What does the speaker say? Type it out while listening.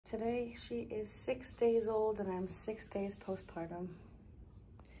Today she is 6 days old and I'm 6 days postpartum.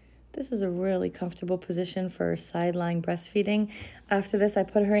 This is a really comfortable position for side-lying breastfeeding. After this, I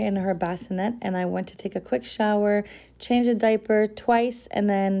put her in her bassinet and I went to take a quick shower, change a diaper twice, and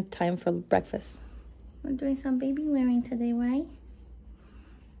then time for breakfast. We're doing some baby wearing today, right?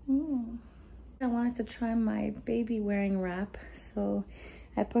 I wanted to try my baby wearing wrap, so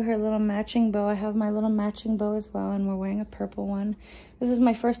I put her little matching bow. I have my little matching bow as well, and we're wearing a purple one. This is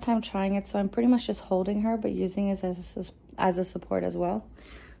my first time trying it, so I'm pretty much just holding her, but using it as a support as well.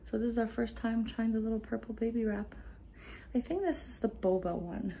 So this is our first time trying the little purple baby wrap. I think this is the boba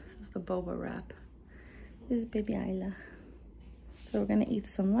one. This is the boba wrap. This is baby Isla. So we're gonna eat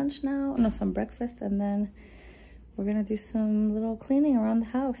some lunch now, no, some breakfast, and then we're gonna do some little cleaning around the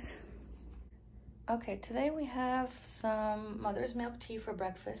house. Okay, today we have some mother's milk tea for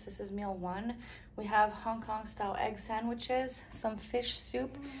breakfast. This is meal 1. We have Hong Kong style egg sandwiches, some fish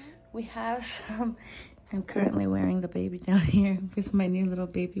soup. We have some, I'm currently wearing the baby down here with my new little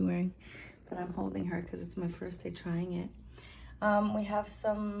baby wearing, but I'm holding her because it's my first day trying it. We have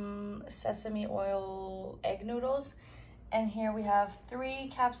some sesame oil egg noodles. And here we have 3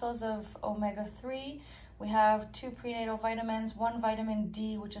 capsules of omega-3. We have 2 prenatal vitamins, 1 vitamin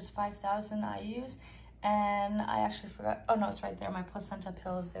D, which is 5,000 IUs. And I actually forgot, oh no, it's right there. My placenta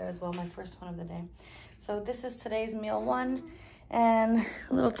pill is there as well, my first one of the day. So this is today's meal 1. And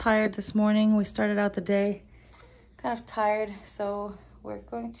a little tired this morning. We started out the day kind of tired. So we're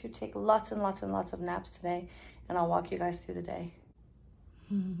going to take lots and lots and lots of naps today. And I'll walk you guys through the day.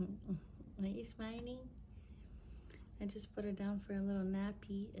 Are you smiling? I just put her down for a little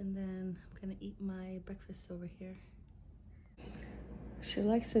nappy, and then I'm gonna eat my breakfast over here. She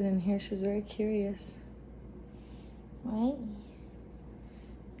likes it in here. She's very curious. Right?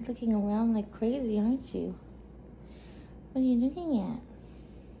 You're looking around like crazy, aren't you? What are you looking at?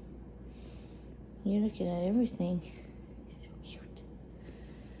 You're looking at everything. So cute.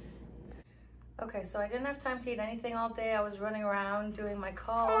 Okay, so I didn't have time to eat anything all day. I was running around doing my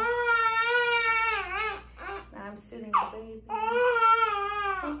calls. I'm soothing the baby.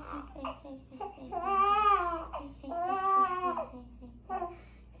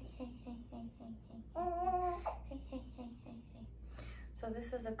 So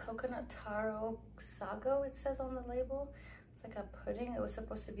this is a coconut taro sago, it says on the label. It's like a pudding. It was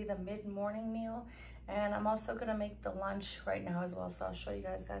supposed to be the mid-morning meal. And I'm also gonna make the lunch right now as well, so I'll show you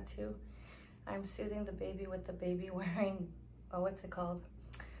guys that too. I'm soothing the baby with the baby wearing, oh, what's it called?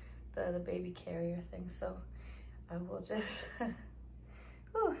 The baby carrier thing. So I will just,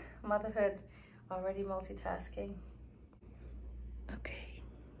 whew, motherhood, already multitasking. Okay,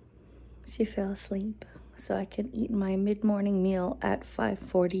 she fell asleep, so I can eat my mid-morning meal at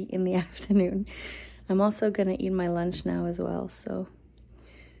 5:40 in the afternoon. I'm also gonna eat my lunch now as well, so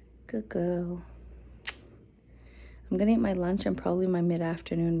good girl. I'm gonna eat my lunch and probably my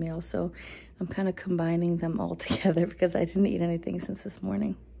mid-afternoon meal, so I'm kind of combining them all together because I didn't eat anything since this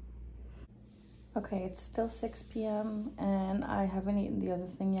morning. Okay, it's still 6 p.m. and I haven't eaten the other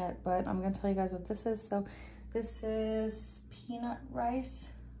thing yet, but I'm gonna tell you guys what this is. So this is peanut rice,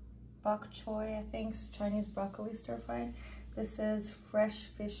 bok choy, I think, Chinese broccoli stir-fried. This is fresh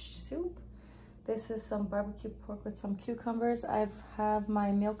fish soup. This is some barbecue pork with some cucumbers. I have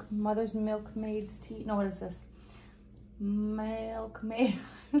my mother's Milkmaid's tea. No, what is this? Milkmaid.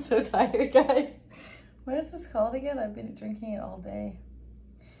 I'm so tired, guys. What is this called again? I've been drinking it all day.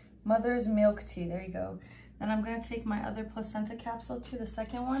 Mother's milk tea, there you go. Then I'm gonna take my other placenta capsule to the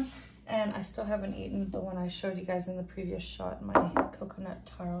second one, and I still haven't eaten the one I showed you guys in the previous shot, my coconut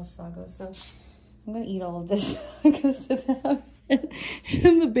taro sago. So I'm gonna eat all of this. I'm gonna sit down,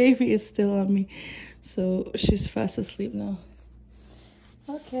 and the baby is still on me, so she's fast asleep now.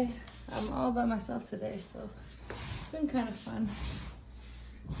 Okay, I'm all by myself today, so it's been kind of fun.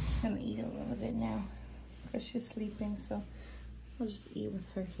 I'm gonna eat a little bit now because she's sleeping, so I'll just eat with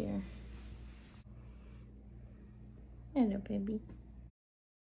her here. Hello, baby.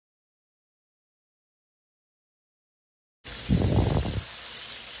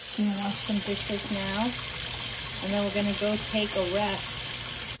 I'm gonna wash some dishes now, and then we're gonna go take a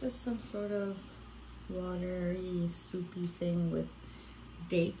rest. This is some sort of watery, soupy thing with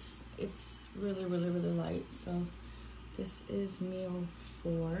dates. It's really, really, really light. So this is meal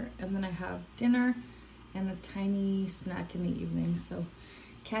 4, and then I have dinner and a tiny snack in the evening, so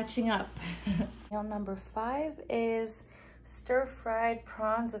catching up. Meal number 5 is stir-fried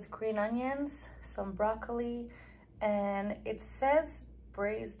prawns with green onions, some broccoli, and it says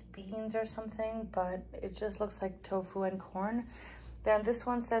braised beans or something, but it just looks like tofu and corn. Then this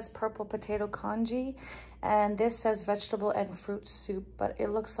one says purple potato congee, and this says vegetable and fruit soup, but it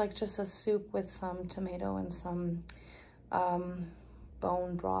looks like just a soup with some tomato and some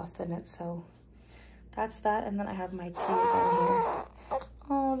bone broth in it. So that's that. And then I have my tea again here.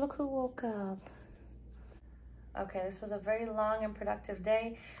 Oh, look who woke up. Okay, this was a very long and productive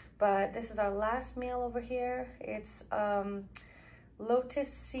day, but this is our last meal over here. It's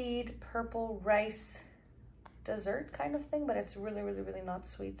lotus seed purple rice dessert kind of thing, but it's really not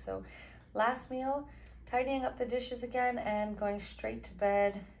sweet. So last meal, tidying up the dishes again and going straight to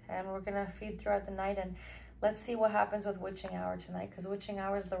bed, and we're gonna feed throughout the night, and let's see what happens with witching hour tonight, because witching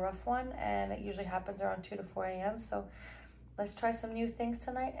hour is the rough one and it usually happens around 2 to 4 a.m. So let's try some new things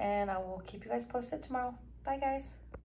tonight, and I will keep you guys posted tomorrow. Bye guys.